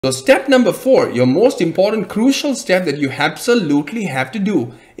So step number 4, your most important crucial step that you absolutely have to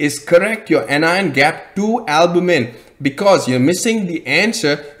do is correct your anion gap to albumin, because you're missing the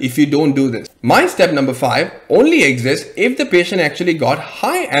answer if you don't do this. My step number 5 only exists if the patient actually got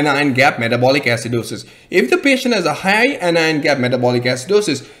high anion gap metabolic acidosis. If the patient has a high anion gap metabolic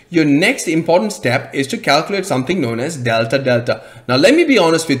acidosis, your next important step is to calculate something known as delta delta. Now let me be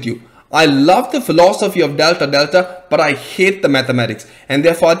honest with you. I love the philosophy of delta delta, but I hate the mathematics, and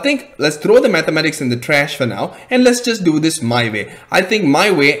therefore I think let's throw the mathematics in the trash for now and let's just do this my way. I think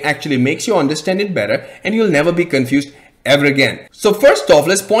my way actually makes you understand it better and you'll never be confused ever again. So first off,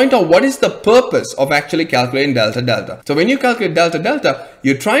 let's point out what is the purpose of actually calculating delta delta. So when you calculate delta delta,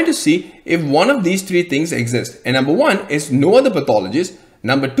 you're trying to see if one of these 3 things exist, and number 1 is no other pathologies.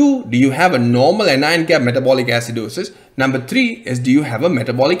 Number 2, do you have a normal anion gap metabolic acidosis? Number 3 is, do you have a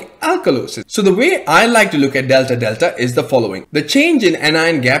metabolic alkalosis? So the way I like to look at delta delta is the following. The change in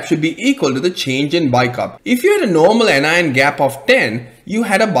anion gap should be equal to the change in bicarb. If you had a normal anion gap of 10, you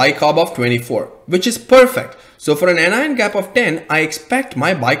had a bicarb of 24, which is perfect. So for an anion gap of 10, I expect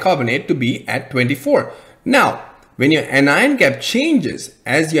my bicarbonate to be at 24. Now, when your anion gap changes,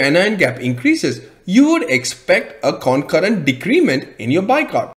 as your anion gap increases, you would expect a concurrent decrement in your bicarb.